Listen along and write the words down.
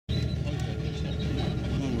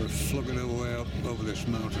Flogging our way up over this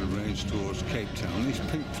mountain range towards Capetown. These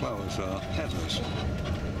pink flowers are heathers.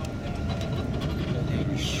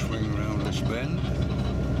 We swing around this bend.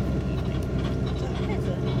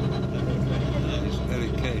 There's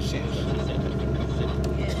ericaceas.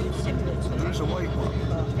 There is a white one.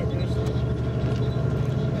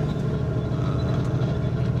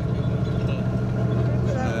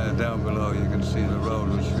 Down below you can see the road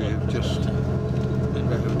which we have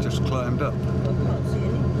just climbed up.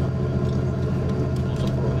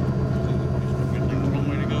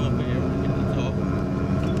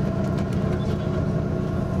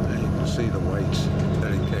 See the white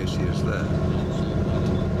ericaceas there.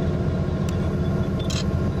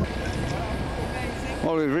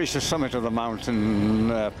 Well, we've reached the summit of the mountain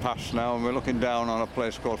pass now, and we're looking down on a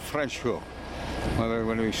place called French Hook, where we're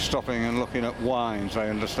going to be stopping and looking at wines, I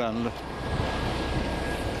understand.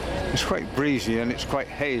 It's quite breezy and it's quite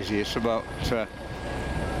hazy. It's about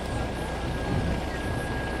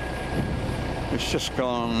it's just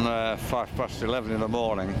gone 11:05 in the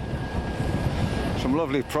morning. Some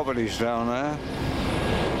lovely properties down there.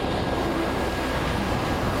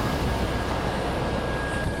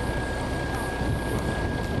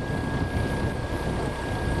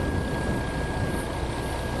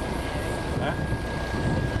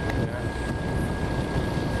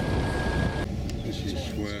 This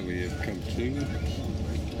is where we have come to.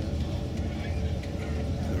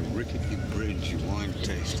 The Rickety Bridge wine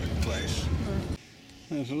tasting place.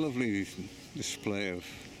 There's a lovely display of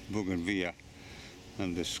bougainvillea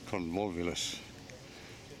and this convolvulus,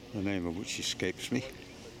 the name of which escapes me.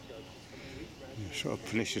 A sort of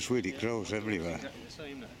pernicious weed, it grows everywhere.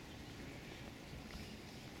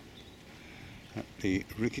 At the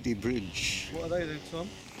Rickety Bridge. What are they doing, Tom?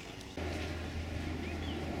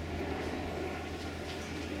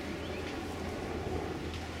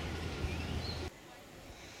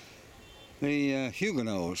 The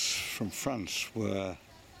Huguenots from France were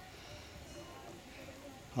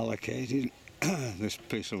allocated this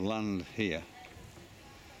piece of land here.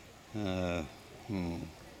 It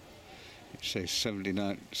says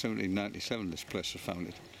 1797 this place was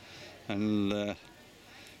founded, and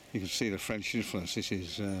you can see the French influence. This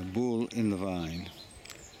is Boule in the Vine,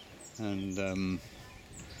 and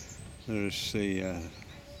there's the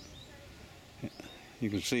you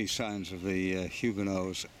can see signs of the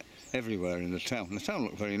Huguenots everywhere in the town. The town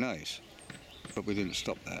looked very nice, but we didn't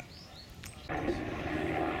stop there.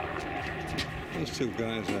 These two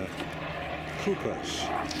guys are coopers.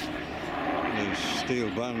 These steel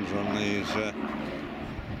bands on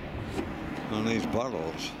these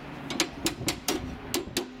barrels.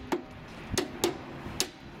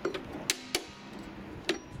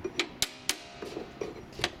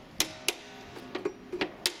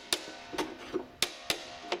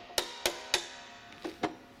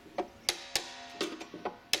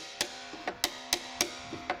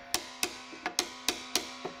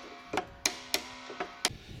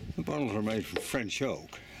 The bottles are made from French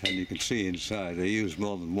oak, and you can see inside they're used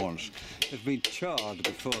more than once. They've been charred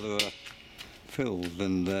before they were filled,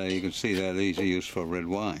 and you can see there these are used for red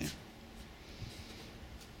wine.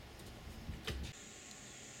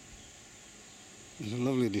 There's a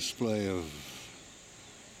lovely display of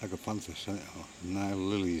agapanthus, or Nile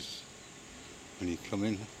lilies, when you come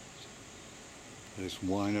in this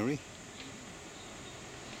winery.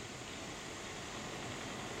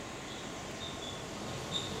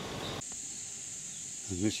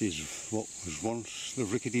 And this is what was once the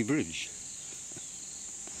Rickety Bridge,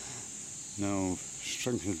 now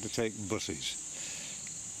strengthened to take buses.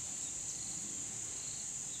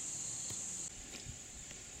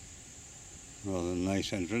 Rather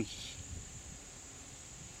nice entrance.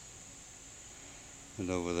 And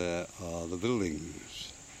over there are the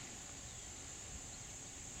buildings.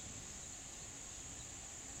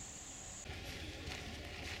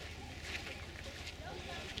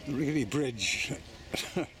 The Rickety Bridge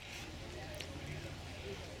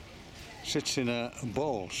sits in a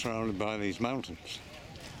bowl surrounded by these mountains,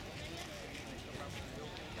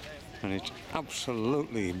 and it's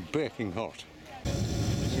absolutely baking hot.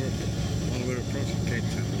 Well, we're approaching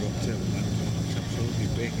Capetown, the Rocktail Mountain. It's absolutely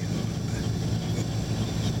baking hot.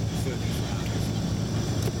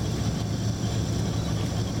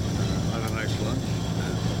 Had a nice lunch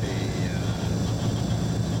at the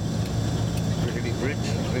Rickety Bridge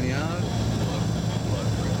vineyard.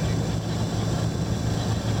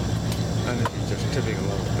 And it's just typical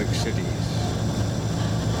of big cities.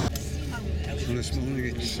 So this morning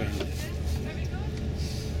it's a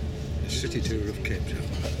city tour of Capetown.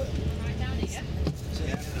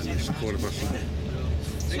 And it's 9:15.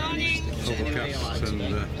 Overcast and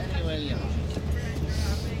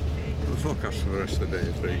forecast for the rest of the day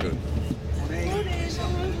is very good.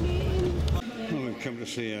 Well, we've come to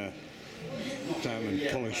see diamond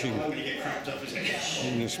polishing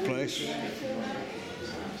in this place,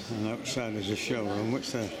 and outside is a showroom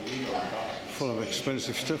which they're full of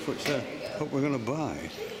expensive stuff which they hope we're going to buy.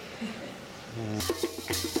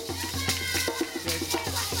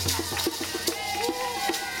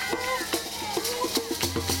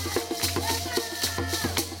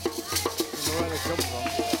 Where they come from.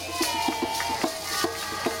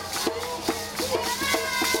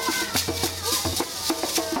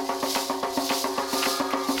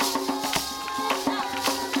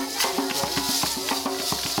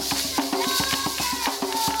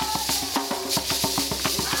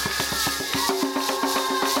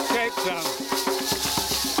 Capetown.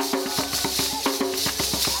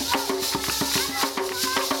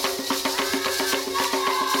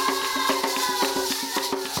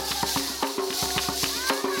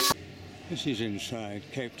 This is inside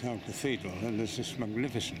Capetown Cathedral, and there's this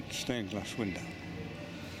magnificent stained glass window.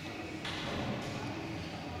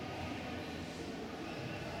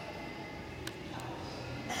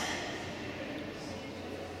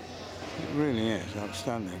 It really is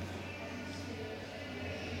outstanding.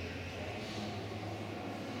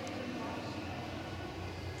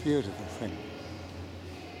 Beautiful thing.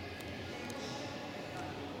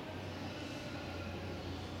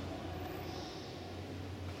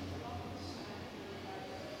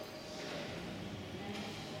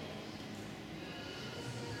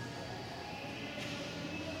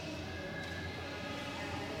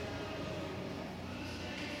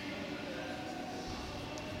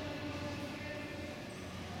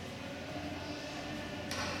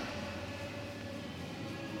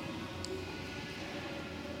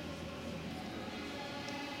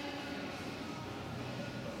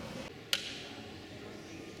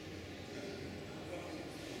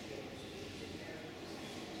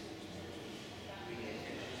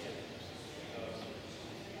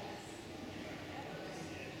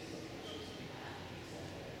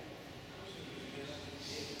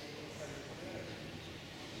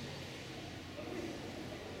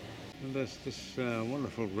 And there's this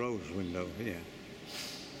wonderful rose window here.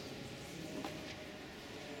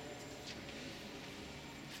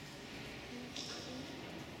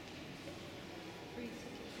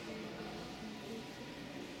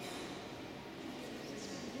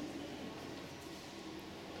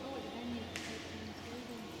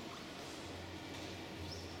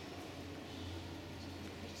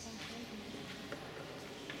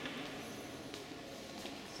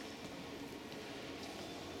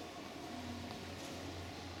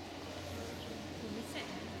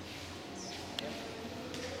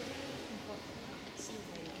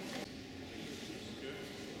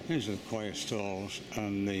 Here's the choir stalls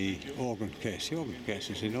and the organ case. The organ case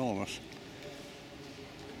is enormous.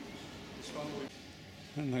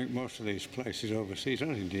 And like most of these places overseas,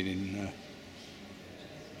 and indeed in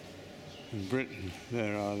Britain,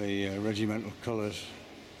 there are the regimental colours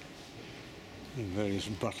and various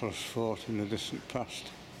battles fought in the distant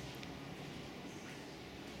past,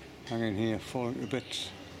 hanging here, falling to bits.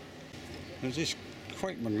 There's this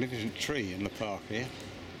quite magnificent tree in the park here.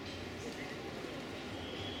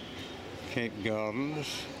 Cape Gardens.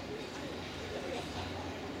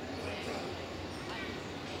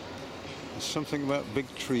 There's something about big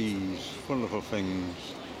trees, wonderful things.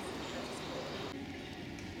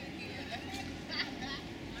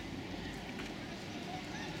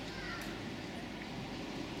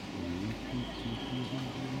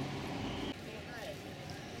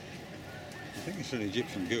 I think it's an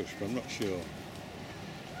Egyptian goose, but I'm not sure.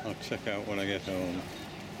 I'll check out when I get home.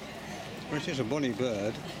 Well, it is a bonny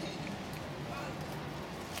bird.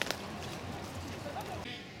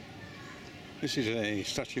 This is a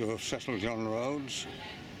statue of Cecil John Rhodes.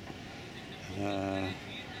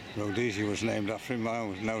 Rhodesia was named after him,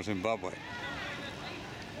 now Zimbabwe.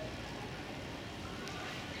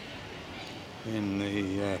 In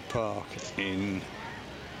the park in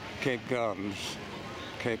Cape Gardens,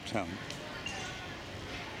 Capetown.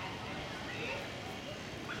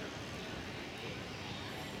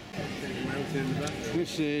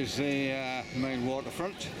 This is the main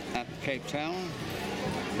waterfront at Capetown.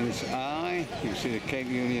 And its eye, you can see the Cape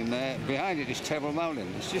Union there. Behind it is Table Mountain.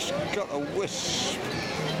 It's just got a wisp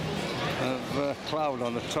of cloud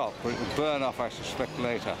on the top, but it will burn off, I suspect,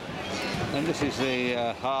 later. And this is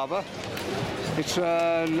the harbour. It's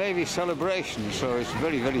a Navy celebration, so it's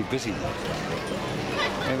very, very busy.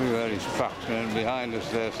 Everywhere is packed, and behind us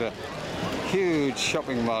there's a huge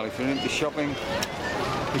shopping mall. If you're into shopping,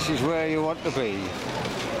 this is where you want to be.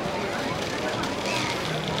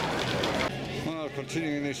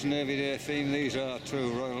 continuing this Navy Day theme, these are two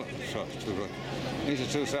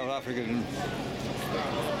South African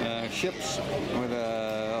ships with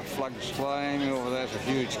flags flying. Over there's a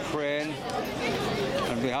huge crane,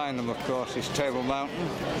 and behind them, of course, is Table Mountain.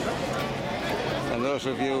 And those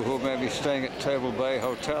of you who may be staying at Table Bay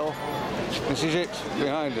Hotel, this is it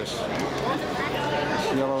behind us.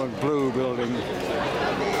 This yellow and blue building.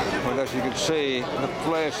 But as you can see, the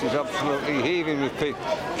place is absolutely heaving with people.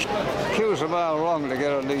 Queues a mile long to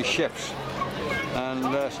get on these ships. And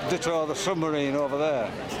ditto the submarine over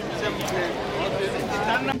there.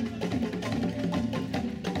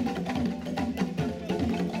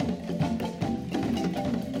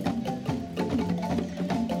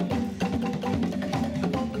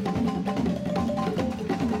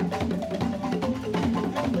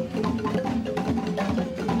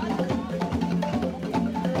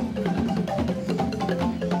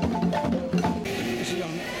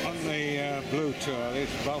 Blue tour, these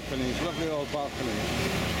balconies, lovely old balconies.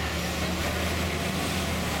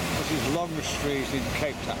 This is Long Street in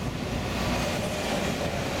Capetown.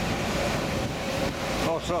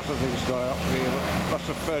 All sorts of things going up here, lots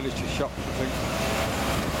of furniture shops, I think.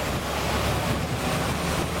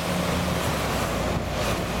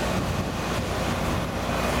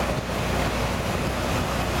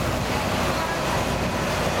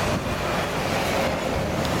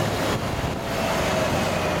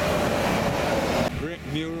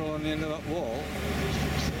 Mural on the end of that wall.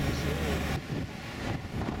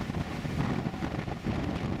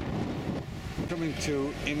 Coming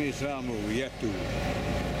to Imizamu Yetu,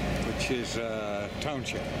 which is a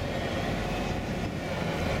township.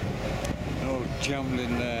 All jammed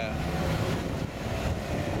in there.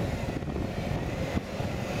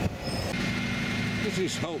 This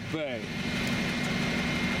is Hope Bay.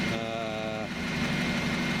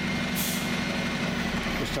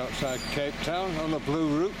 Just outside Capetown on the blue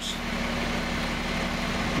routes.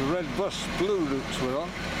 The red bus blue routes we're on.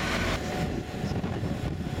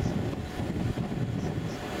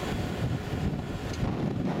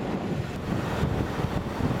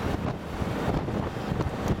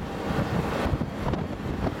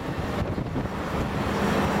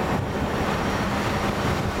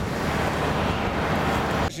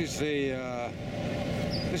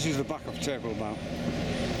 This is the back of Table Mountain.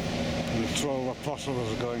 And the 12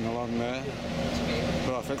 apostles are going along there.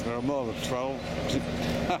 But I think there are more than 12.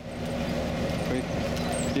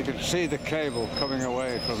 You can see the cable coming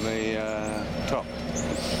away from the top.